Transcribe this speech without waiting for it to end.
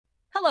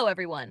Hello,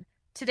 everyone.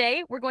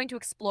 Today, we're going to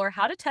explore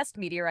how to test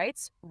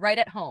meteorites right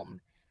at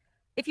home.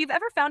 If you've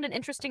ever found an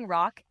interesting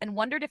rock and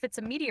wondered if it's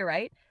a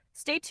meteorite,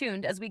 stay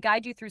tuned as we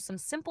guide you through some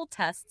simple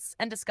tests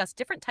and discuss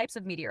different types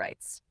of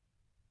meteorites.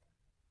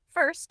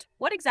 First,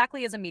 what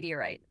exactly is a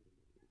meteorite?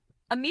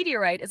 A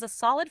meteorite is a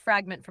solid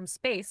fragment from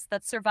space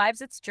that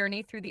survives its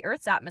journey through the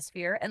Earth's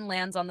atmosphere and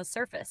lands on the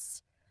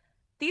surface.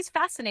 These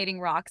fascinating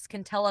rocks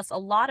can tell us a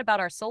lot about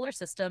our solar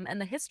system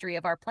and the history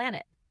of our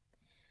planet.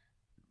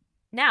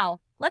 Now,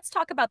 let's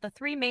talk about the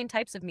three main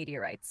types of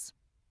meteorites.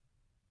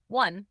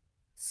 1.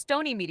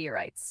 Stony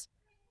meteorites.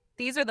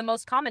 These are the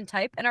most common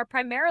type and are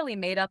primarily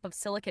made up of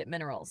silicate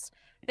minerals.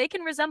 They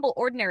can resemble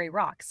ordinary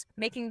rocks,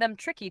 making them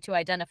tricky to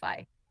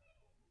identify.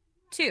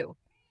 2.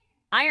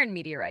 Iron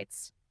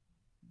meteorites.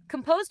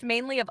 Composed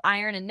mainly of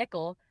iron and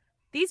nickel,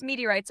 these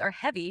meteorites are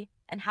heavy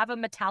and have a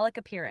metallic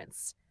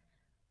appearance.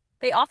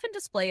 They often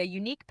display a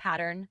unique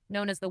pattern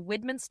known as the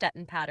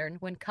Widman-Stettin pattern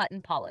when cut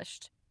and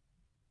polished.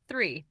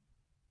 3.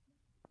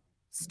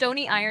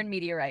 Stony iron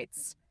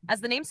meteorites.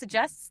 As the name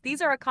suggests,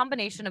 these are a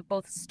combination of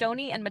both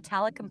stony and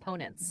metallic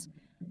components.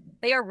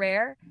 They are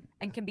rare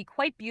and can be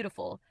quite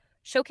beautiful,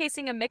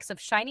 showcasing a mix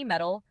of shiny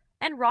metal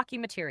and rocky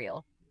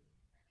material.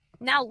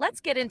 Now let's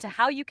get into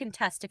how you can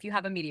test if you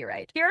have a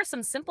meteorite. Here are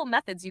some simple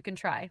methods you can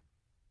try.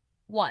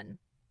 1.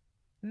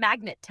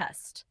 Magnet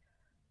test.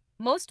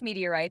 Most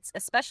meteorites,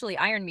 especially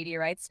iron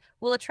meteorites,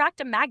 will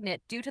attract a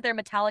magnet due to their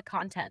metallic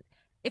content.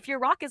 If your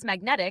rock is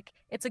magnetic,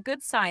 it's a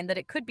good sign that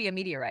it could be a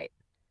meteorite.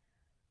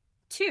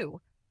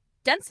 2.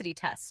 Density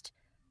test.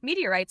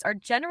 Meteorites are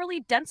generally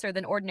denser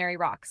than ordinary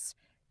rocks.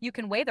 You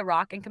can weigh the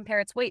rock and compare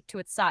its weight to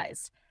its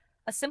size.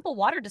 A simple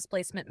water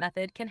displacement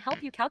method can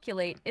help you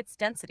calculate its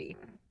density.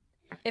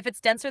 If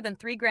it's denser than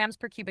 3 grams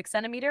per cubic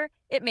centimeter,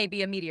 it may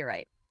be a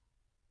meteorite.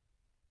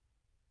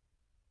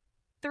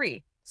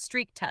 3.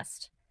 Streak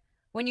test.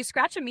 When you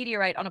scratch a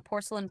meteorite on a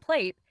porcelain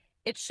plate,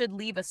 it should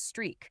leave a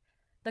streak.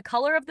 The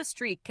color of the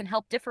streak can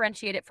help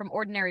differentiate it from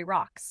ordinary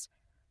rocks.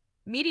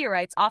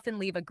 Meteorites often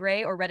leave a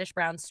gray or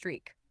reddish-brown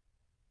streak.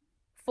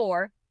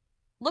 4.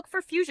 Look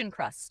for fusion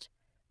crust.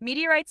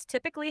 Meteorites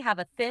typically have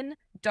a thin,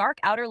 dark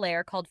outer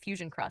layer called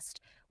fusion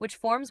crust, which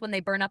forms when they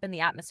burn up in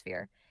the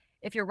atmosphere.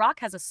 If your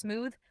rock has a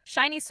smooth,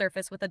 shiny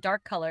surface with a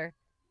dark color,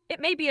 it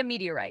may be a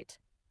meteorite.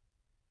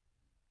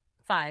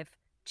 5.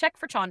 Check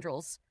for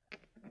chondrules.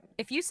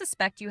 If you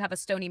suspect you have a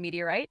stony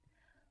meteorite,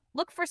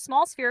 look for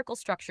small spherical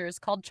structures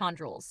called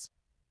chondrules.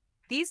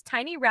 These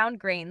tiny round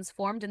grains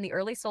formed in the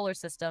early solar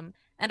system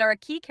and are a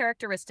key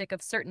characteristic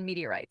of certain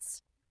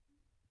meteorites.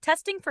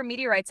 Testing for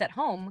meteorites at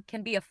home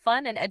can be a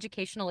fun and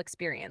educational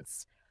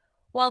experience.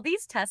 While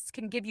these tests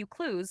can give you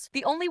clues,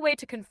 the only way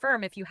to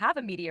confirm if you have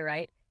a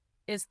meteorite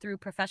is through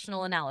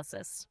professional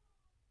analysis.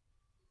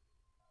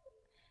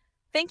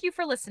 Thank you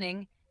for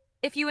listening.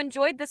 If you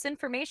enjoyed this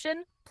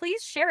information,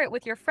 please share it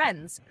with your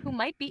friends who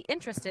might be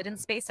interested in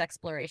space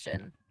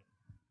exploration.